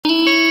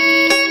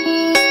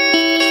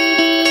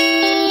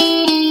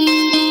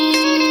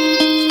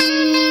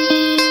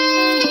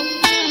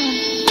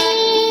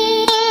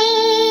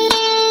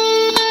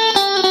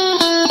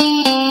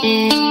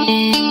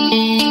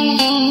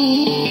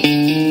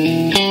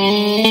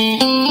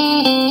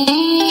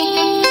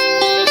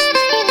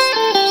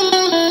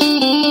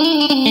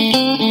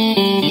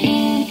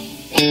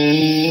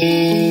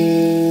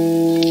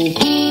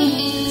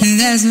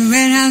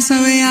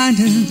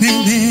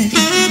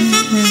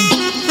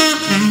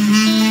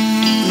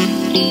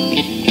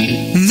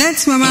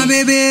where my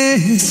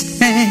baby stays.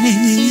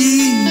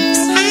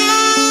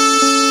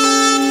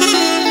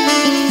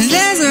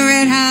 There's a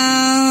red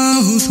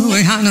house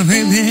way on the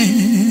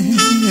baby.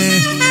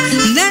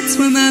 That's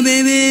where my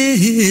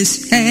baby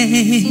stays.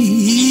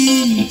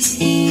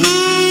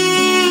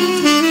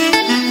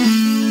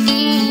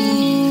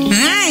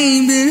 I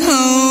ain't been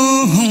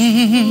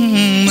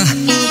home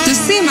to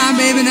see my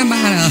baby in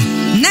about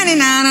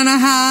 99 and a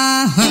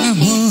half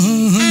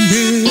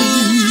days.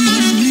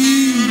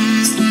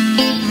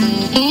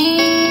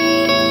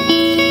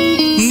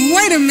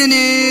 Wait a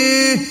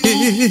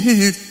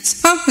minute,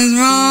 something's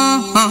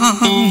wrong,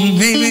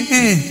 baby.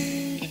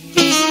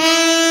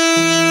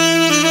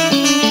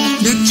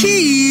 The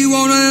key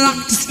won't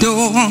lock the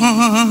door.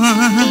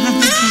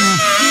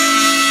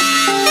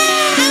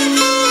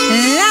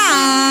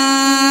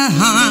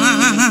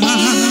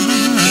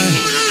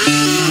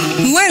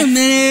 Wait a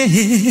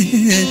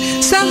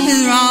minute,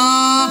 something's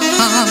wrong.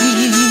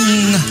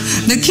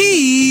 The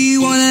key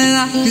won't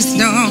lock the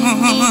door.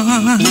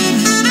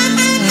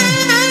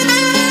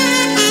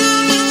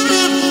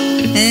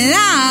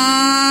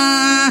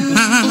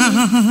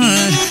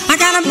 I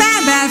got a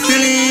bad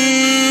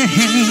feeling.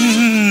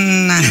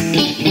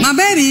 My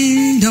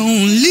baby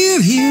don't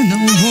live here no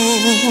more.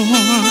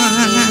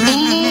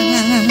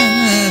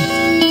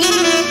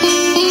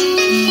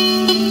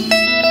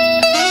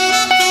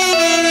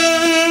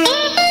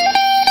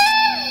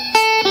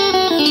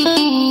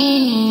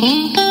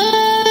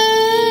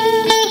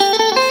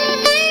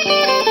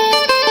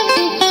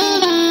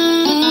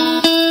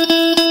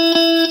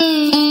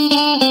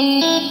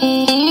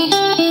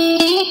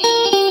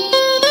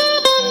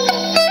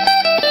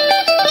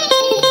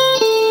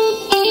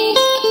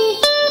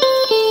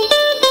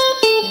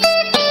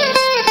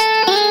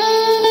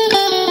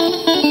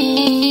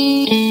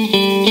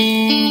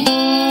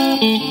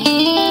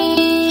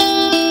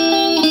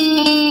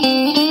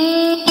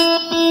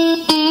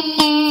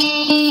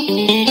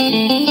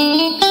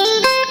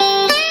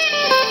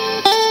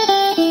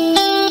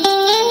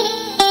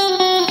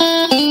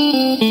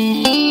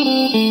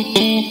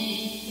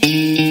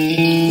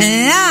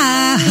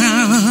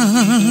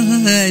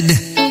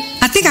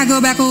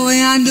 Back over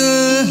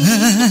yonder,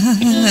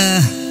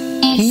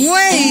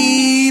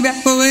 way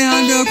back over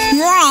yonder,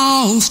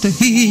 across the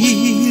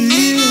hill,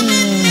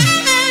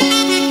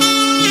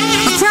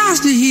 across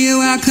the hill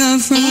where I come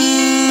from.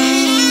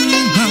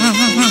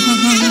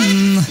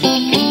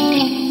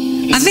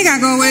 I think I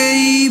go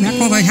way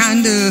back over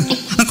yonder,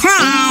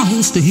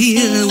 across the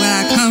hill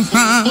where I come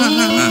from.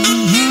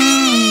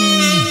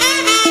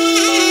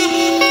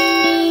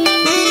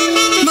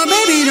 My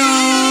baby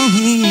don't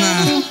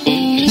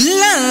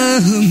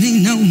love me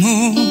no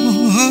more.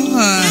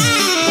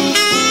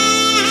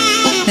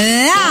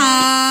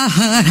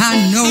 I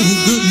know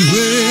good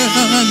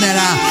well that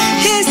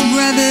his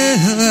brother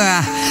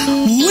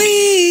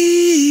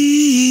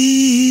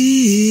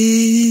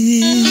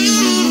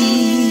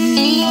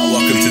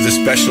Welcome to the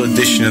special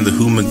edition of the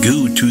Who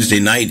Magoo Tuesday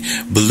night.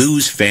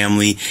 Blues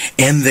family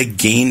and the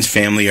Gaines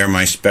family are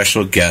my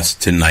special guests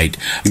tonight.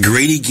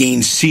 Grady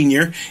Gaines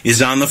Sr.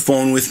 is on the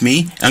phone with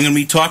me. I'm going to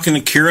be talking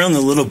to Carolyn a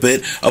little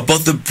bit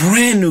about the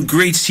brand new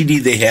great CD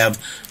they have,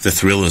 The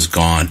Thrill Is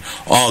Gone.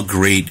 All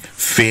great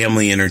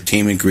family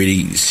entertainment.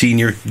 Grady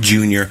Sr.,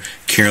 Jr.,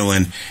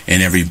 Carolyn,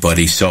 and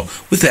everybody. So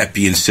with that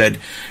being said,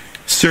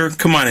 sir,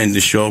 come on in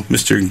the show.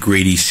 Mr.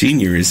 Grady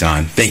Sr. is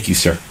on. Thank you,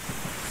 sir.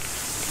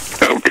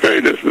 Okay,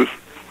 this is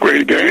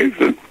Grady Gaines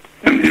in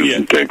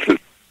Houston, Texas.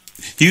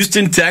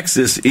 Houston,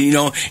 Texas, and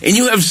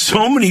you have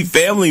so many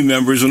family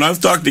members. When I've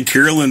talked to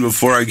Carolyn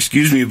before,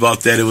 excuse me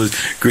about that, it was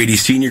Grady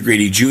Sr.,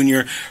 Grady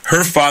Jr.,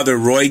 her father,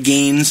 Roy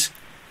Gaines.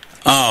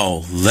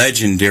 Oh,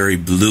 legendary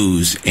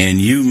blues. And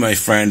you, my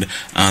friend,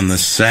 on the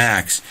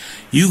sax.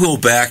 You go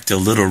back to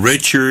Little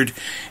Richard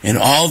and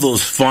all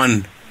those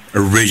fun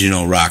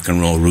original rock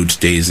and roll roots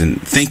days, and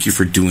thank you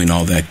for doing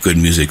all that good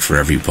music for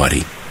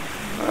everybody.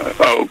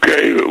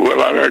 Okay,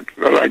 well, I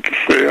like to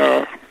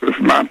say it's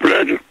my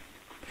pleasure.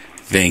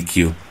 Thank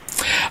you.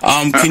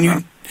 Can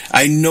you?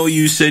 I know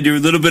you said you're a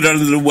little bit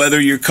under the weather.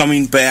 You're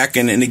coming back,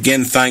 and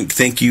again,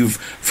 thank you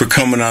for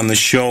coming on the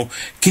show.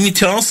 Can you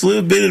tell us a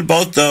little bit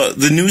about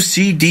the new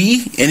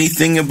CD?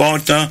 Anything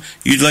about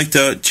you'd like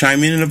to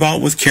chime in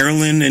about with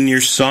Carolyn and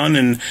your son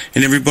and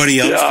everybody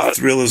else? Yeah. The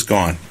Thrill Is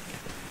Gone.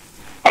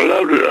 I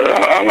love it.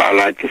 I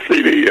like the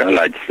CD. I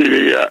like the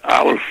CD.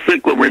 I was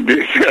sick when we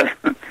did that.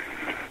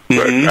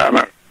 But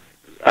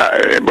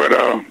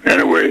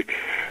anyway,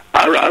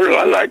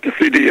 I like the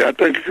CD. I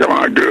think it's come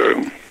out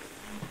good.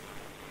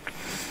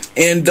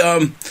 And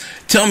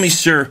tell me,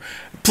 sir,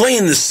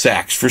 playing the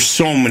sax for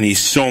so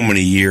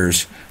many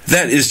years,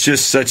 that is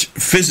just such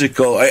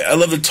physical. I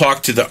love to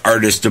talk to the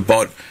artist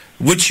about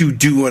what you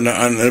do on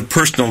a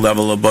personal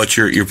level about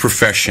your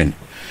profession.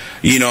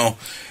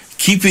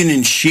 Keeping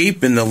in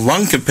shape and the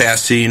lung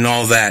capacity and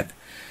all that.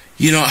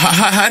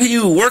 How do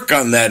you work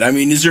on that? I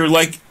mean, is there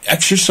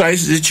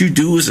exercises that you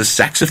do as a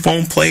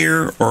saxophone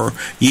player or,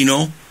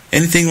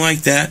 anything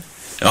like that?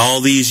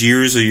 All these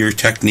years of your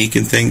technique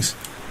and things?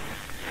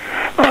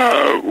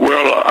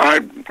 Well,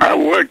 I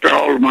worked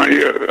all of my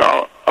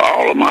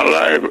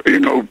life,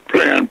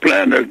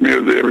 playing this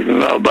music ever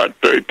since I was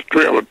about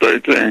 12 or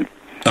 13.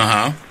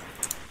 Uh-huh.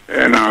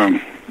 And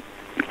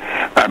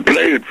I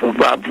played for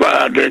about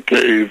 5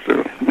 decades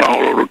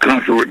all over the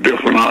country with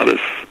different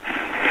artists,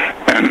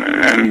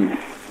 and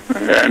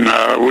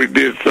we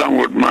did some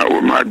with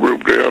my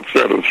group, the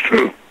Upsetters,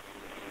 too.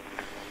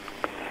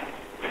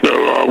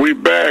 So we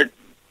back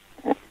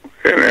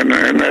in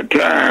that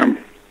time,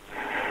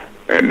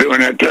 and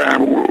during that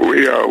time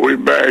we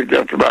bagged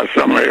just about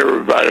some of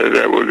everybody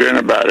that was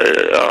anybody.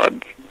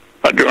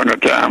 During the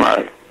time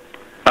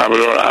I was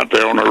out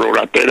there on the road,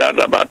 I stayed out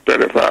there about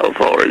 35 or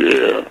 40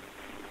 years.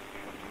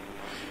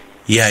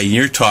 Yeah,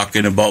 we're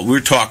talking in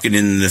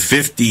the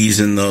 50s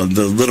and the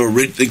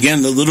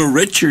Little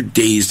Richard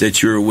days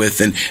that you were with,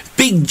 and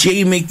Big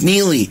J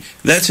McNeely.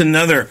 That's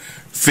another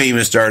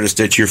famous artist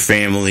that your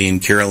family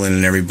and Carolyn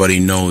and everybody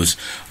knows,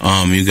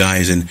 you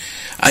guys. And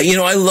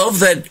I love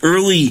that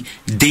early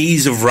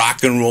days of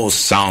rock and roll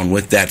sound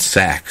with that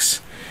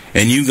sax,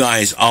 and you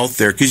guys out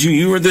there, because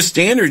you were the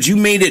standards. You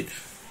made it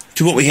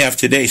to what we have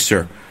today,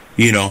 sir.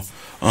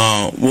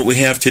 What we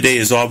have today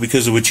is all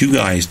because of what you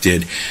guys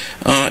did.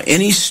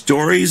 Any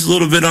stories a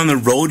little bit on the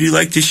road you'd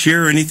like to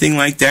share or anything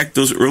like that?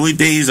 Those early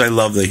days, I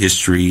love the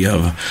history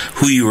of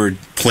who you were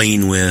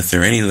playing with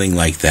or anything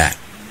like that.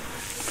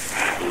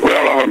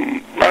 Well,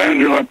 I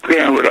enjoy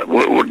playing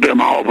with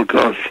them all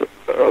because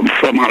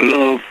for my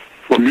love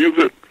for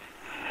music,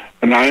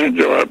 and I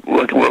enjoy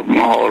working with them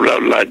all,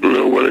 like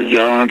Little Willie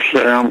John,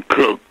 Sam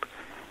Cooke,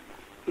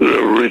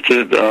 Little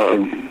Richard,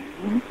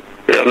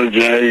 Ella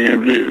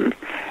James,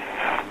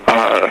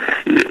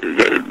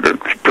 the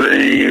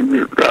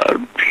Supreme,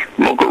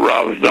 Smokey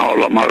Robinson,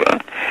 all of them.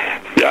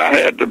 I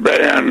had the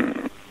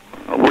band.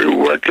 We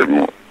were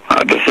working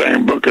at the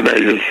same booking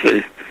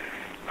agency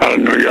out of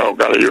New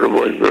York, out of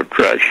University of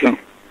Attraction,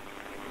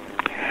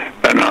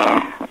 and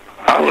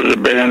I was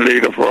the band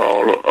leader for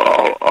all of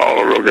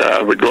those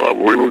guys.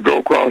 We would go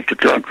across the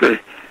country.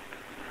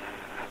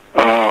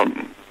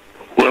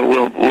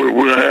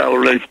 We'll have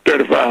like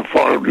 35,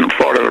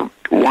 40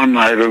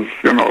 one-nighters.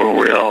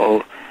 We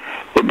all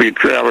would be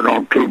traveling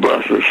on 2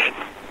 buses,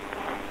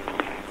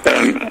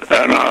 and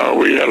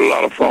we had a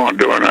lot of fun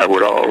doing that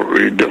with all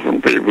these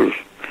different people.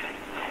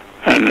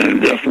 And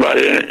then just about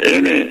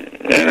any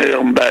of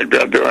them back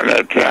there during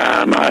that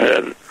time, I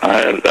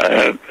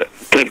had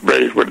pitch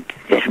base with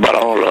just about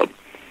all of them.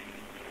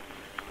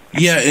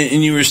 Yeah,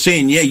 and you were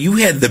saying, you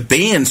had the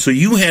band, so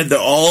you had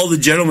all the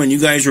gentlemen. You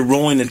guys were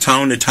rolling to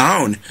town,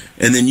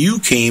 and then you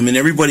came, and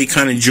everybody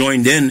kind of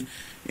joined in,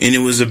 and it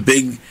was a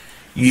big,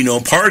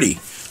 party.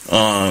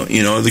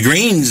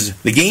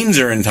 The Gaines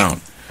are in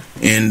town,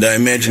 and I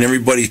imagine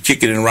everybody's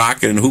kicking and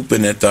rocking and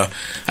hooping at the.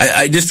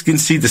 I just can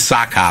see the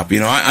sock hop.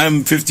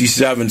 I'm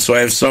 57, so I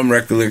have some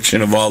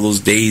recollection of all those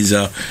days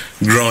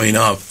growing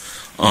up.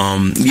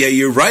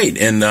 You're right,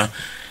 and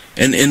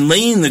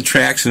laying the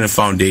tracks and the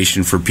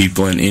foundation for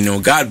people,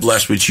 and God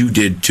bless what you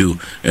did too.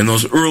 In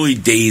those early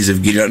days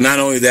of getting, not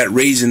only that,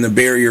 raising the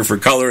barrier for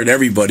color and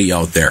everybody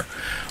out there,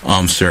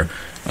 sir.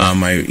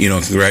 I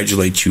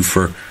congratulate you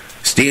for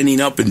standing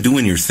up and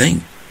doing your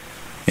thing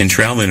and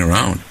traveling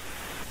around.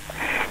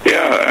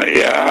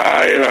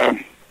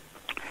 I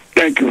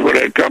thank you for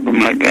that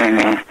compliment,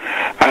 and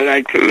I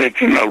like to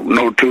let you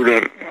know too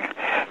that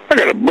I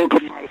got a book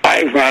of my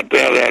life out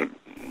there that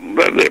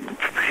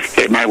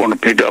they might want to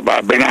pick up.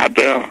 I've been out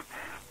there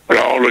with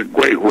all the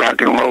great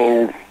rock and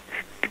roll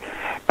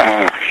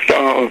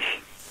stars.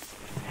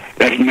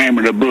 That's the name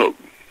of the book.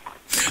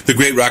 The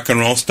Great Rock and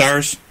Roll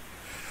Stars?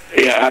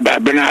 Yeah,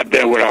 I've been out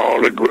there with all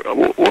on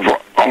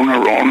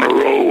the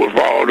road with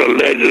all the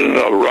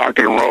legends of rock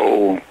and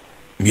roll.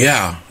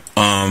 Yeah.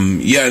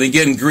 And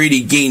again,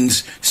 Grady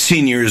Gaines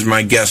Sr. is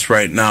my guest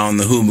right now on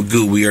the Who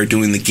Magoo. We are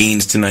doing the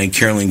Gaines tonight.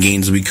 Carolyn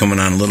Gaines will be coming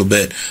on a little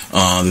bit.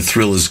 The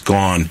Thrill is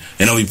gone.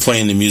 And I'll be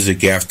playing the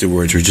music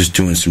afterwards. We're just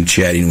doing some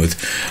chatting with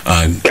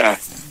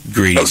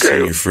Grady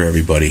Sr. for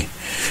everybody.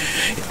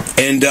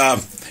 And,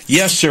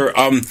 yes, sir.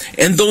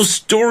 And those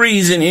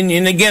stories,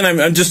 and again,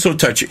 I'm just so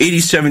touched.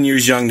 87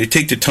 years young, to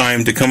take the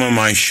time to come on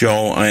my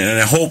show, and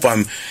I hope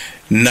I'm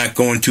not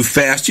going too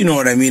fast. You know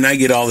what I mean? I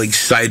get all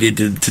excited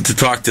to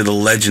talk to the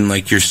legend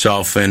like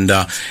yourself, and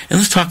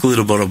let's talk a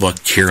little bit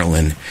about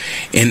Carolyn,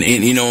 and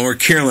where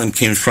Carolyn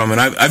came from.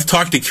 And I've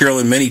talked to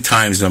Carolyn many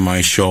times on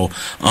my show.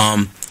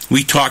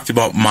 We talked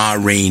about Ma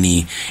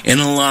Rainey and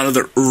a lot of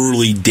the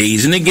early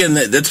days. And again,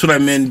 that's what I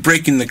meant,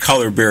 breaking the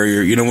color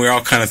barrier. We're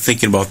all kind of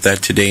thinking about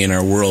that today in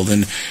our world.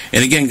 And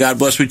again, God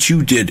bless what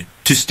you did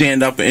to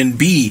stand up and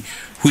be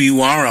who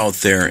you are out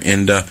there.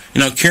 And,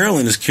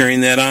 Carolyn is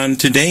carrying that on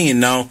today. And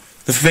now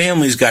the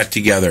family's got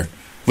together.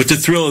 But The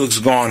Thrill Is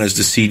Gone as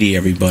the CD,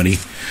 everybody.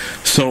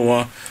 So,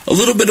 a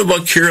little bit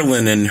about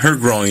Carolyn and her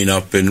growing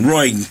up and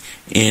Roy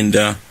and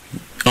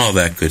all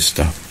that good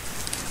stuff.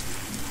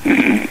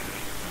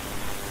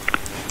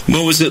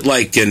 What was it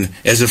like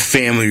as a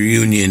family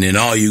reunion and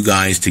all you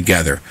guys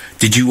together?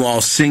 Did you all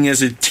sing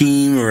as a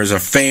team or as a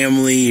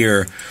family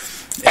or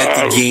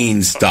at the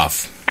Gaines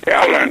stuff?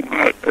 Carolyn,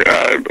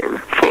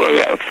 for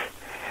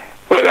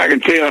I can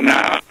tell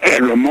now,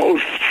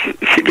 and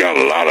she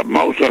got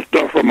most of the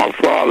stuff from her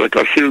father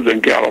because she was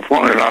in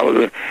California and I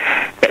was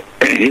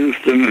in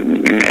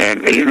Houston,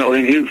 and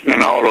in Houston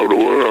and all over the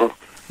world.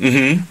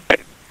 Mm-hmm.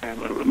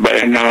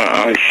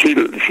 And she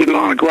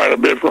learned quite a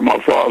bit from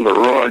her father,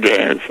 Roy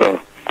Gaines. So,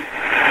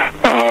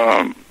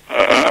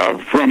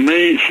 from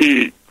me,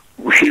 she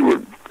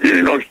would,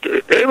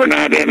 every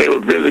now and then they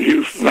would visit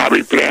Houston. I'd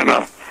be playing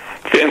a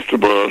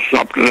festival or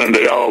something, and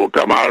they all would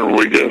come out and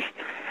we just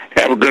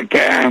have a good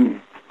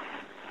time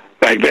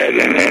like that.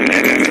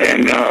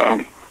 And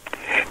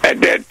at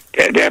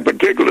that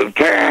particular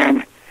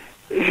time,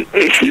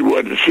 she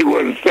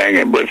wasn't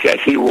singing, but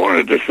she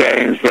wanted to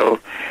sing. So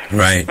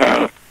right.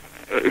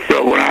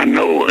 So when I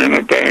know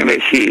anything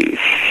that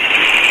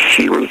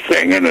she was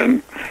singing,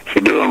 and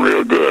she's doing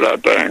real good, I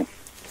think.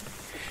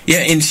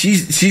 Yeah, and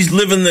she's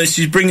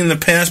bringing the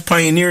past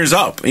pioneers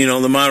up.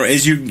 The modern,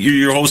 as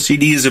your whole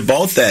CD is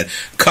about that,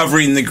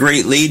 covering the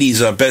great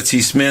ladies,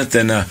 Betsy Smith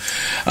and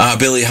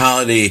Billie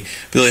Holiday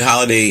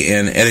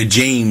and Etta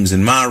James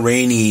and Ma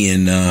Rainey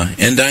and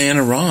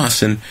Diana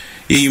Ross. And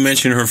you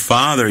mentioned her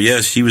father.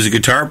 Yes, he was a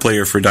guitar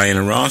player for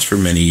Diana Ross for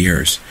many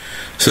years.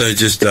 So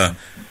it's just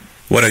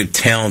what a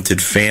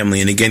talented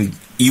family. And again,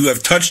 you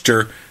have touched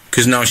her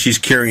because now she's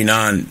carrying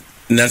on.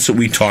 And that's what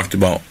we talked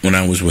about when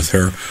I was with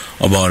her,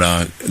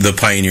 about the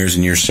pioneers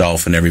and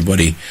yourself and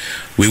everybody.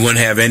 We wouldn't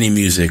have any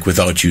music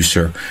without you,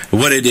 sir.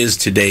 What it is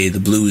today, the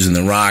blues and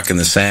the rock and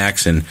the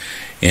sax, and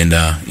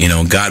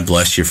God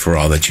bless you for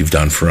all that you've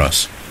done for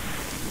us.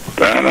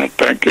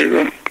 Thank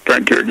you.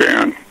 Thank you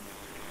again.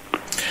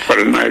 What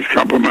a nice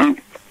compliment.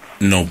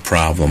 No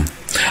problem.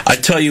 I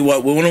tell you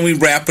what, why don't we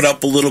wrap it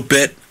up a little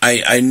bit?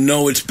 I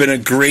know it's been a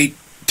great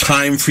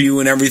time for you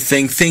and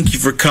everything. Thank you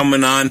for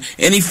coming on.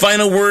 Any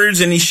final words?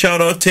 Any shout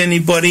out to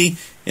anybody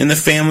in the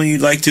family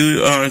you'd like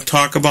to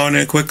talk about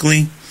it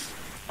quickly?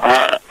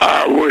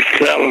 I wish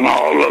Carolyn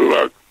all the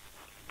luck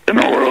in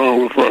the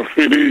world with her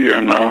CD,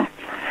 and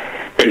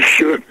it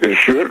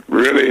should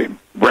really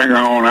bring her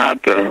on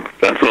out there.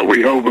 That's what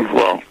we're hoping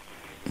for.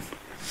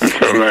 And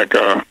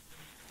so,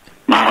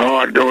 my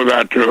heart goes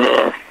out to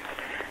her,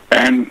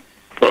 and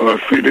for her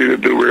CD to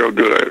do real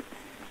good.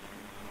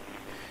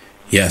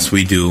 Yes,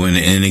 we do.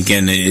 And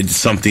again, it's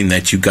something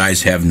that you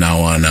guys have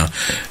now on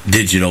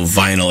digital,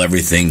 vinyl,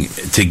 everything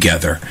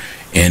together.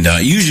 And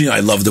usually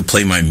I love to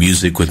play my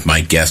music with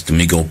my guest, and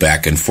we go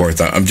back and forth.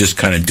 I'm just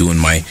kind of doing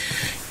my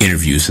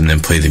interviews and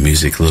then play the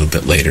music a little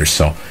bit later.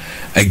 So,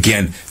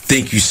 again,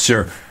 thank you,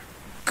 sir.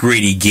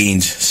 Grady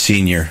Gaines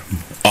Sr.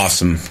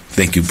 Awesome.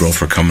 Thank you, bro,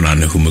 for coming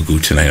on to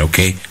Humagoo tonight,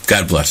 okay?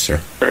 God bless, sir.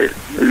 Hey,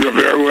 you're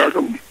very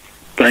welcome.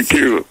 Thank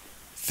you.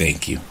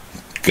 Thank you.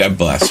 God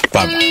bless.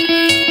 Bye-bye.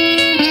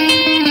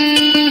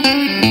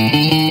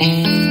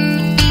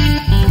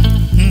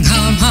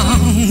 Come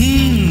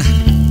home,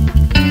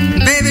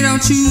 baby,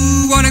 don't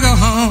you want to go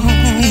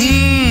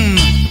home?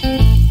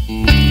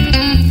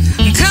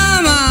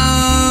 Come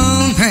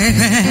on, baby,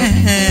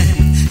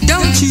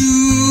 don't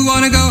you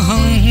want to go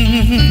home?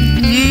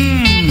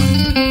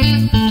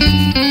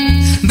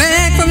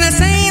 Back from the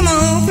same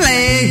old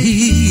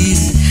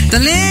place, the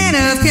land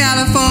of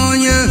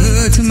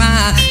California, to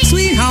my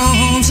sweet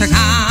home, Chicago.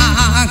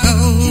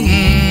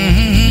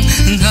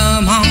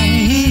 Come on,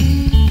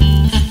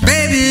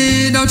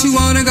 baby, don't you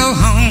want to go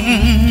home?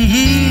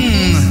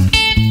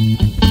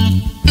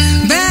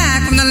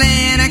 Back from the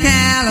land of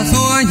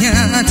California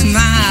to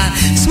my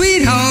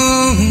sweet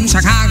home,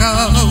 Chicago.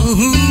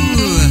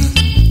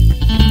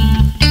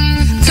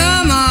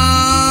 Come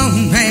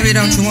on, baby,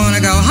 don't you want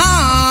to go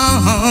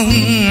home?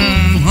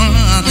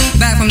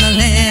 Back from the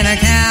land of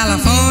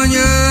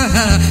California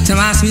to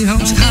my sweet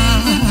home, Chicago.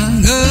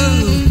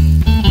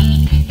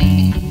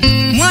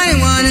 1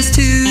 and 1 is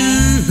 2.